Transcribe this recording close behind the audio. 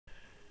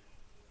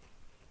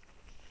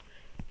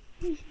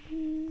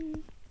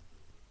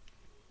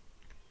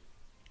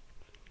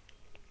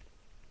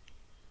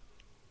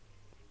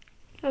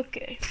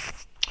Okay,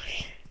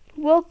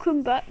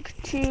 welcome back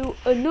to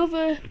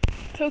another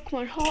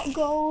Pokemon Heart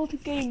Gold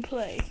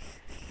gameplay.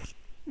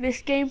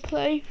 This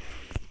gameplay,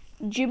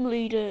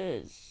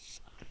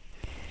 Gymleaders.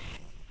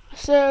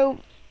 So,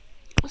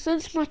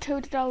 since my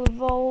Totodile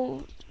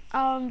evolved,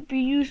 I'll be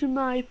using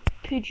my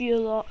Pidgey a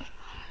lot.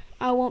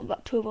 I want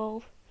that to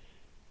evolve.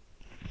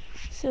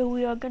 So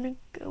we are gonna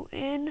go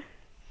in.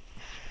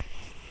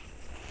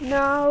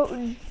 Now,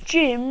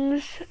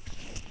 gyms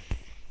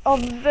are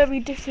very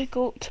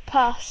difficult to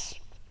pass.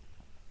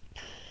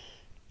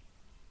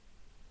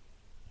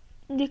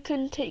 You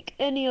can take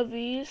any of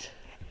these.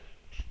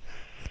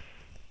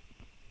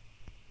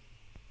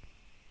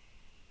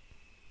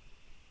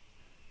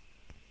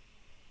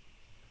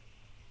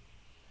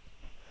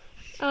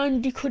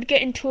 And you could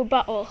get into a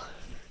battle.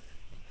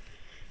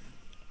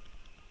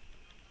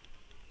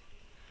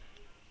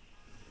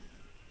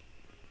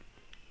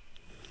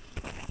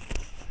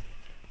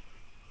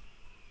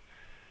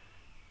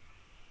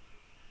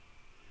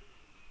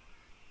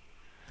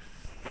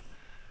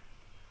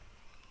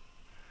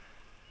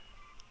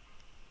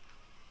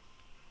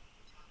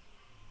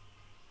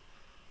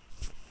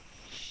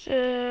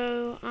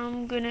 So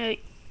I'm gonna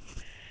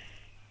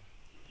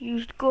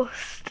use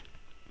Gust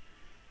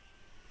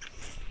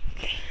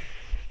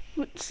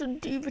with some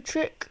Diva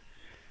Trick.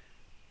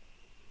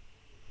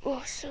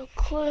 Oh, so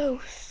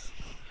close.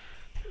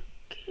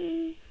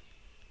 Okay.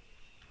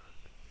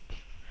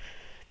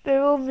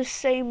 They're on the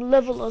same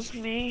level as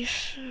me,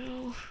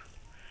 so...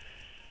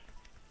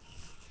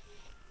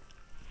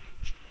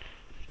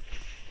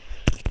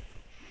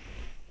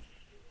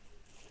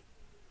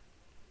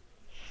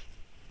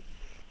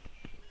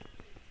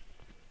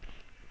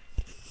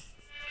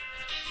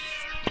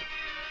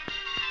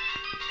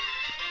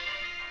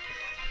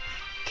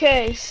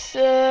 Okay,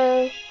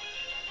 so...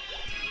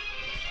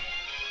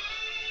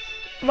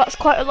 that's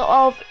quite a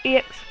lot of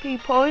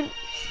EXP points.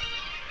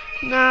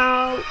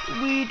 Now,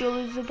 Weedle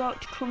is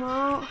about to come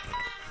out.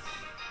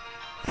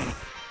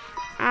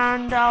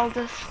 And I'll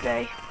just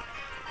stay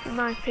with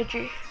my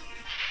Pidgey.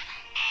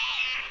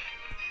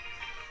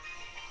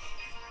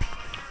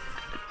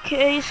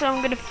 Okay, so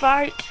I'm gonna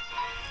fight.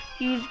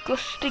 Use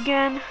Gust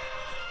again.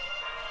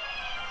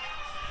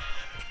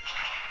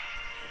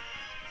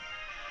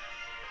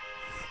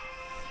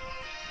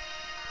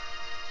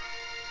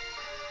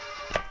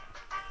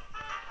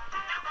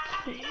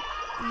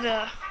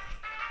 There.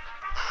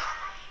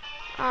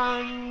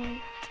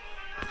 And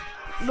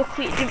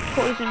luckily it didn't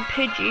poison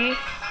Pidgey.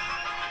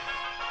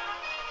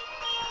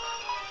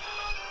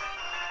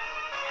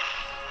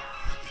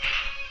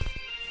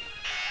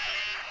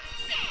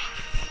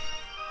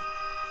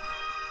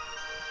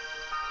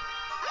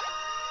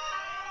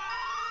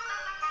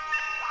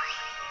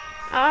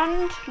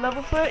 And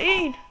level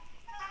 13.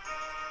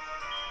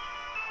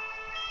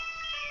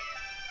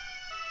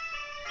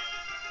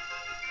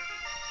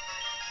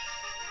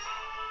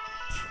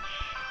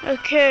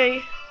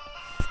 Okay,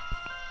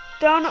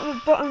 down at the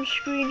bottom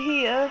screen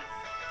here,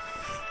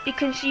 you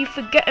can see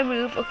forget a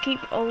move or keep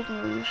old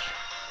moves.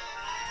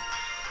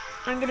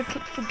 I'm going to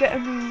click forget a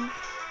move.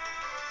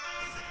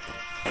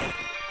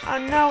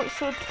 And now it's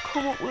going to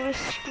come up with a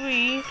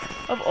screen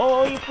of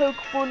all your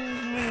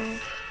Pokemon's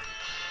moves.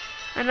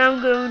 And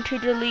I'm going to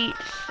delete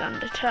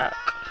Sand Attack.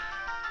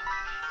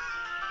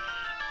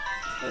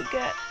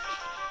 Forget.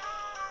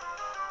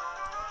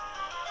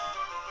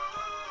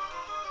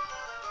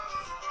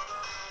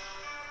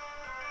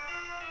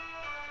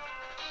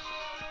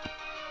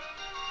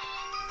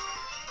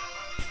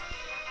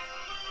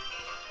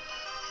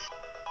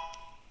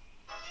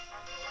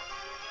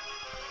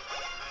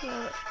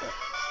 Yeah, that's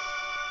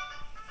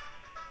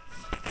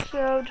good.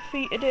 So,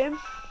 defeated him.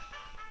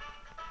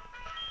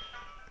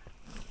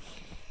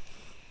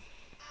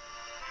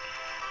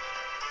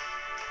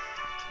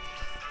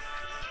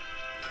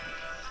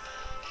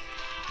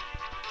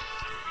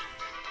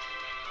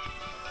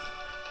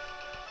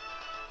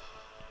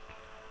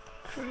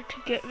 Try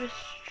to get this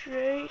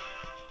straight.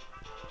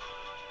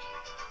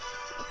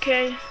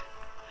 Okay,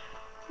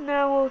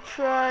 now we'll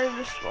try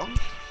this one.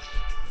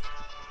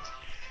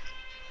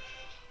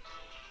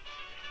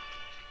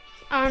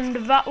 And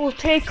that will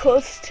take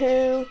us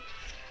to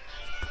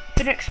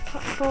the next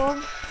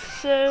platform.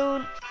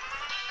 So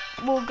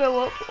we'll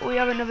go up, we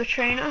have another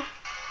trainer.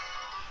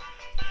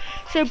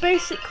 So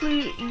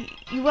basically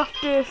you have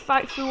to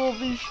fight through all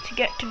these to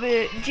get to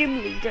the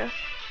gym leader.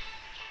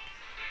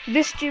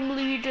 This gym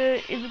leader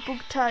is a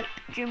bug type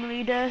gym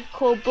leader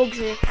called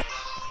Bugsy,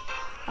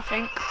 I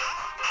think.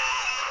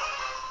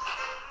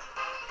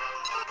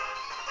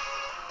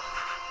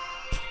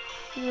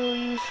 We'll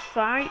use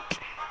fight.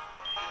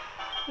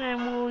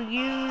 Then we'll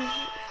use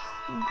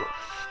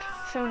Gust.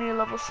 It's only a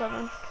level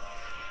 7.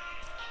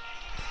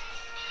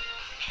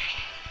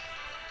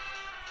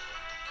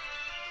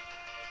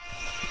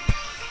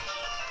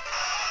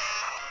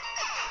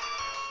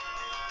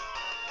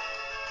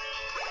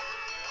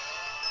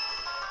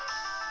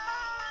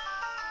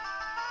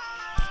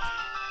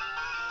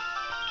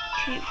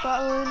 Keep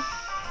battling.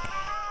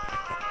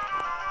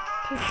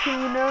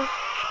 Katrina.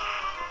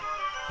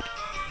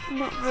 I'm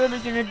not really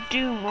gonna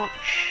do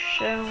much,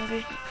 so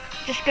I'm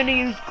just gonna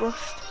use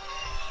Gust.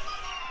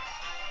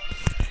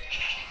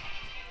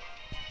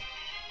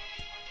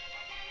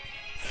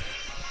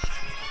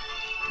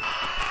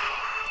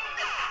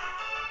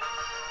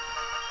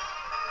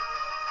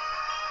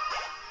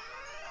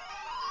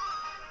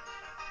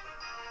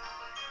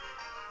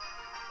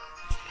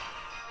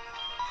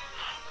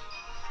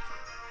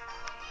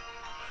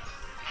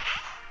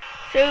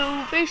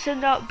 So they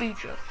send out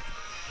Beedrill.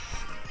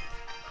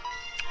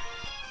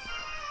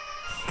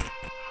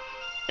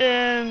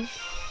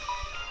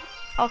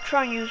 I'll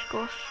try and use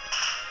Gust.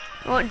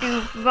 I won't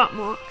do that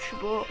much,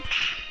 but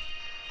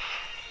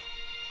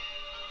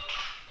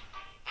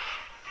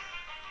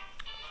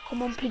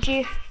come on,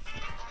 Pidgey.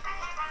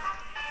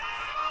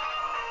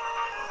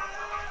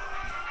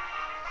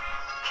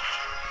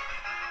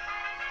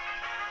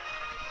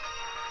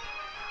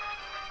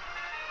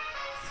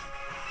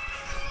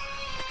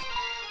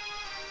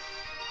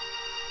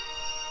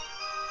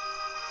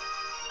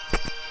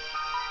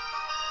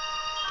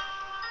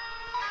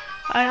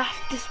 I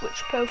have to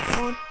switch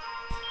Pokemon.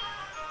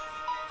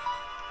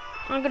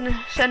 I'm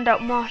gonna send out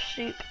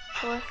Marsup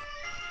actually.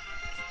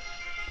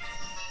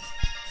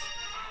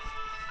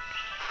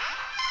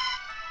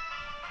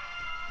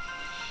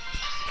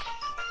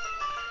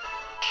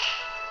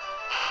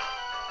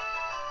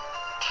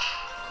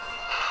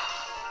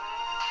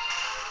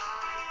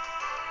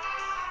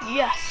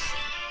 Yes,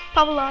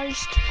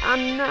 paralyzed,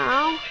 and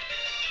now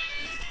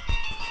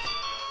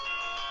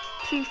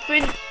to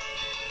finish.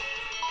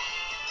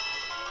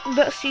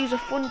 Let's use a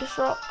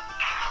Thundersock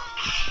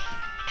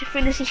to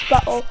finish this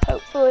battle,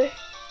 hopefully.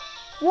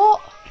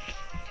 What?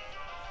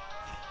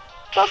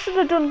 That should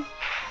have done.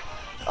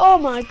 Oh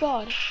my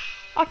god.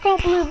 I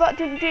can't believe that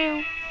didn't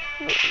do.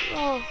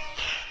 Oh.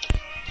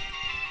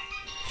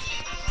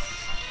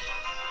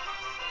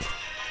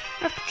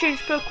 I have to change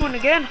Pokemon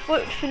again. I thought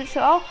it would finish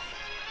it off.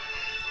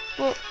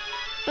 But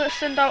let's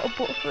send out a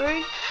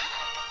Butterfree.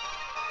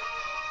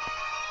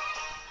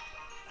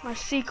 My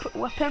secret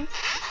weapon.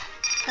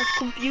 That's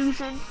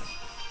confusing.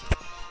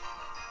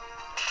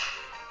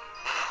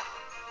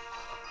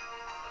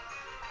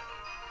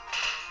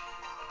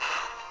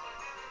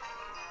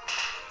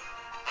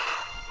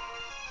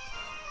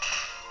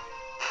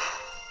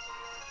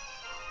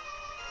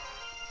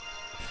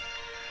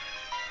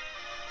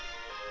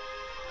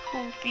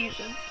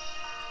 Confusing.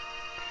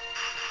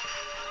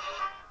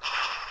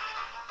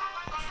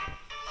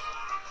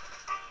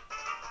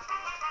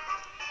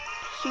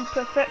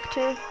 Super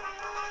effective.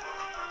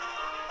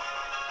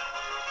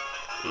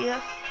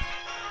 Yeah.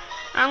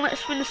 And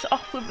let's finish it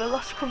off with the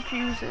last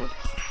confusing.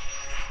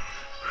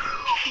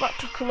 That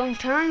took a long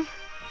time.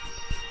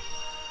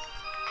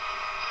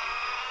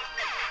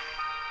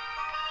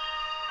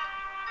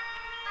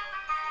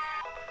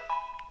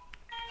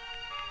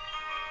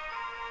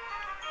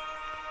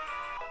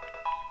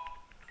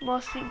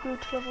 Marsup grew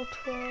to level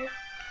 12.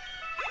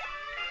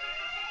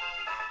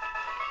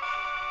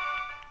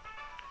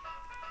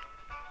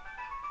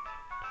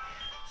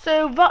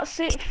 So that's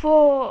it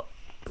for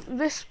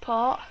this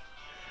part.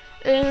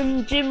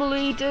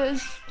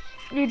 Gymleaders,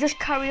 you just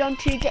carry on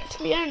till you get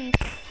to the end.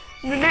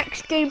 The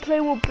next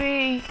gameplay will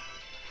be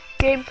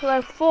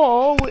gameplay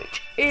 4,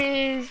 which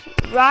is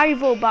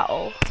rival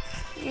battle.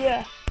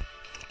 Yeah.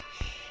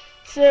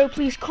 So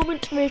please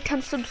comment, rate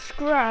and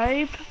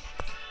subscribe.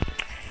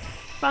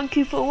 Thank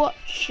you for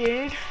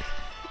watching,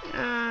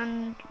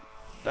 and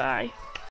bye.